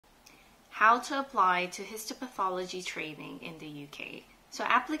How to apply to histopathology training in the UK. So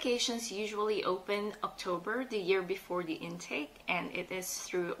applications usually open October, the year before the intake, and it is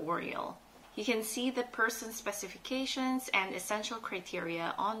through Oriel. You can see the person specifications and essential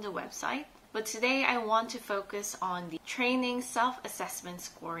criteria on the website, but today I want to focus on the training self-assessment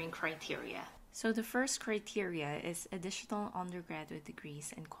scoring criteria. So the first criteria is additional undergraduate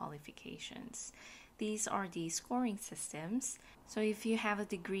degrees and qualifications. These are the scoring systems. So if you have a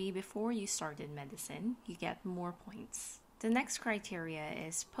degree before you started medicine, you get more points. The next criteria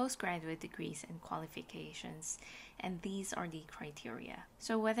is postgraduate degrees and qualifications, and these are the criteria.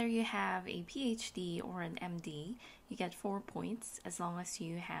 So whether you have a PhD or an MD, you get 4 points as long as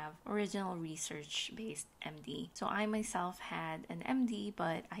you have original research-based MD. So I myself had an MD,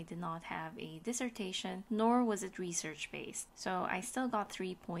 but I did not have a dissertation, nor was it research-based. So I still got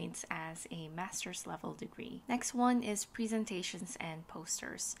 3 points as a master's level degree. Next one is presentations and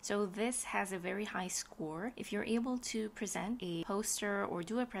posters. So this has a very high score. If you're able to present a poster or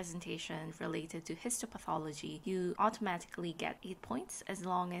do a presentation related to histopathology, you automatically get 8 points as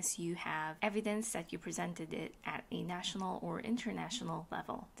long as you have evidence that you presented it at a national or international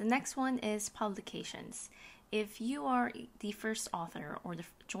level. The next one is publications. If you are the first author or the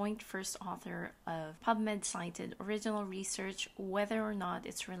joint first author of PubMed cited original research, whether or not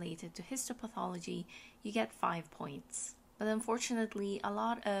it's related to histopathology, you get 5 points. But unfortunately, a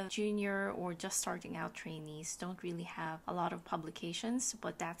lot of junior or just starting out trainees don't really have a lot of publications,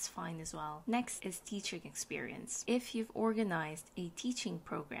 but that's fine as well. Next is teaching experience. If you've organized a teaching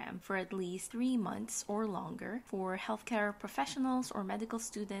program for at least 3 months or longer for healthcare professionals or medical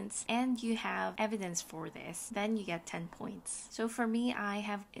students, and you have evidence for this, then you get 10 points. So for me, I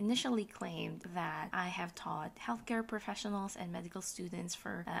have initially claimed that I have taught healthcare professionals and medical students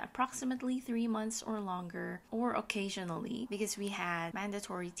for approximately 3 months or longer, or occasionally, because we had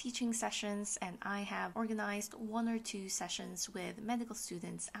mandatory teaching sessions, and I have organized 1 or 2 sessions with medical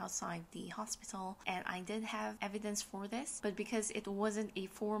students outside the hospital, and I did have evidence for this, but because it wasn't a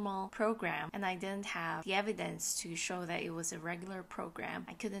formal program and I didn't have the evidence to show that it was a regular program,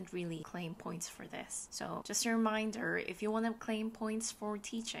 I couldn't really claim points for this. So just a reminder, if you want to claim points for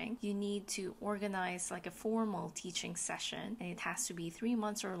teaching, you need to organize like a formal teaching session, and it has to be 3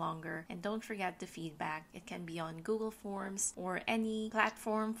 months or longer. And don't forget the feedback. It can be on Google Forms or any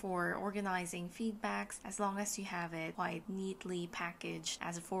platform for organizing feedbacks. As long as you have it quite neatly packaged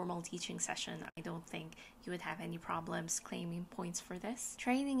as a formal teaching session, I don't think you would have any problems claiming points for this.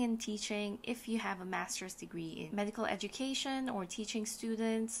 Training and teaching, if you have a master's degree in medical education or teaching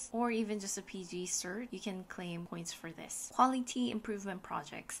students, or even just a PG cert, you can claim points for this. Quality improvement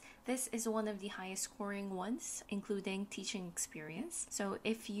projects. This is one of the highest scoring ones, including teaching experience. So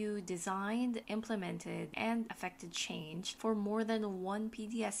if you designed, implemented, and affected change for more than 1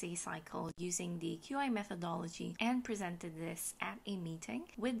 PDSA cycle using the QI methodology and presented this at a meeting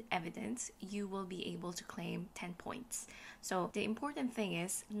with evidence, you will be able to claim 10 points. So the important thing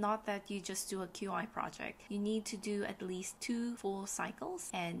is not that you just do a QI project. You need to do at least 2 full cycles,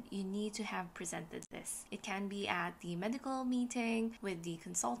 and you need to have presented this. It can be at the medical meeting with the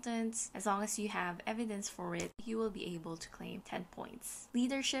consultants. As long as you have evidence for it, you will be able to claim 10 points.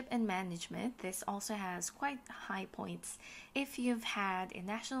 Leadership and management. This also has quite high points. If you've had a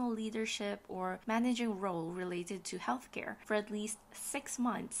national leadership or managing role related to healthcare for at least 6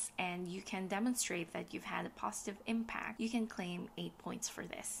 months, and you can demonstrate that you've had a positive impact, you can claim 8 points for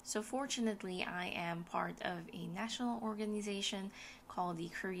this. So fortunately, I am part of a national organization called the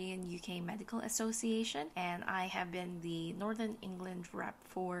Korean UK Medical Association, and I have been the Northern England rep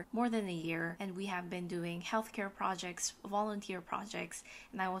for more than a year, and we have been doing healthcare projects, volunteer projects,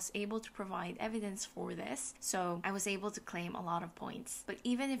 and I was able to provide evidence for this, so I was able to claim a lot of points. But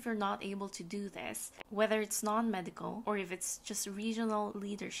even if you're not able to do this, whether it's non-medical or if it's just regional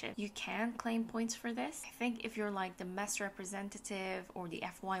leadership, you can claim points for this. I think if you're like the MES representative or the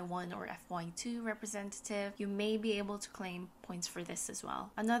FY1 or FY2 representative, you may be able to claim points for this as well.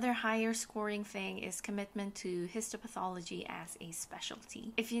 Another higher scoring thing is commitment to histopathology as a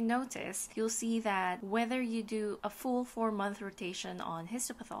specialty. If you notice, you'll see that whether you do a full 4-month rotation on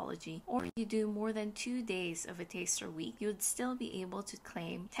histopathology or you do more than 2 days of a taster week, you'd still be able to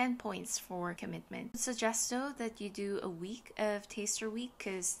claim 10 points for commitment. I suggest though that you do a week of taster week,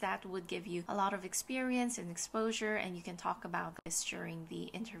 because that would give you a lot of experience and exposure, and you can talk about this during the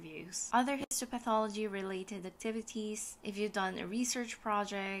interviews. Other histopathology related activities, if you've done done a research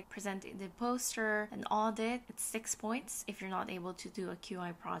project, presented the poster, an audit, it's 6 points if you're not able to do a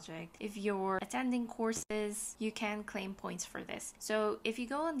QI project. If you're attending courses, you can claim points for this. So if you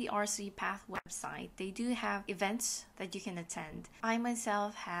go on the RC Path website, they do have events that you can attend. I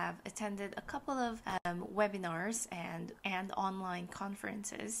myself have attended a couple of webinars and online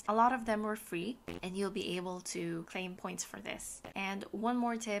conferences. A lot of them were free, and you'll be able to claim points for this. And one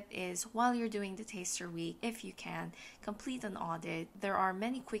more tip is, while you're doing the taster week, if you can, complete an audit. There are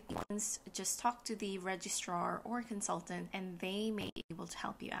many quick ones. Just talk to the registrar or consultant and they may be able to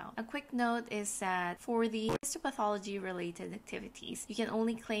help you out. A quick note is that for the histopathology related activities, you can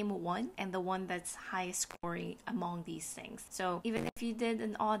only claim one, and the one that's highest scoring among these things. So even if you did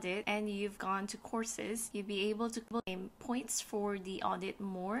an audit and you've gone to courses, you'll be able to claim points for the audit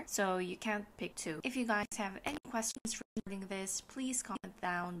more, so you can't pick two. If you guys have any questions regarding this, please comment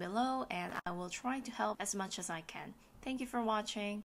down below and I will try to help as much as I can. Thank you for watching.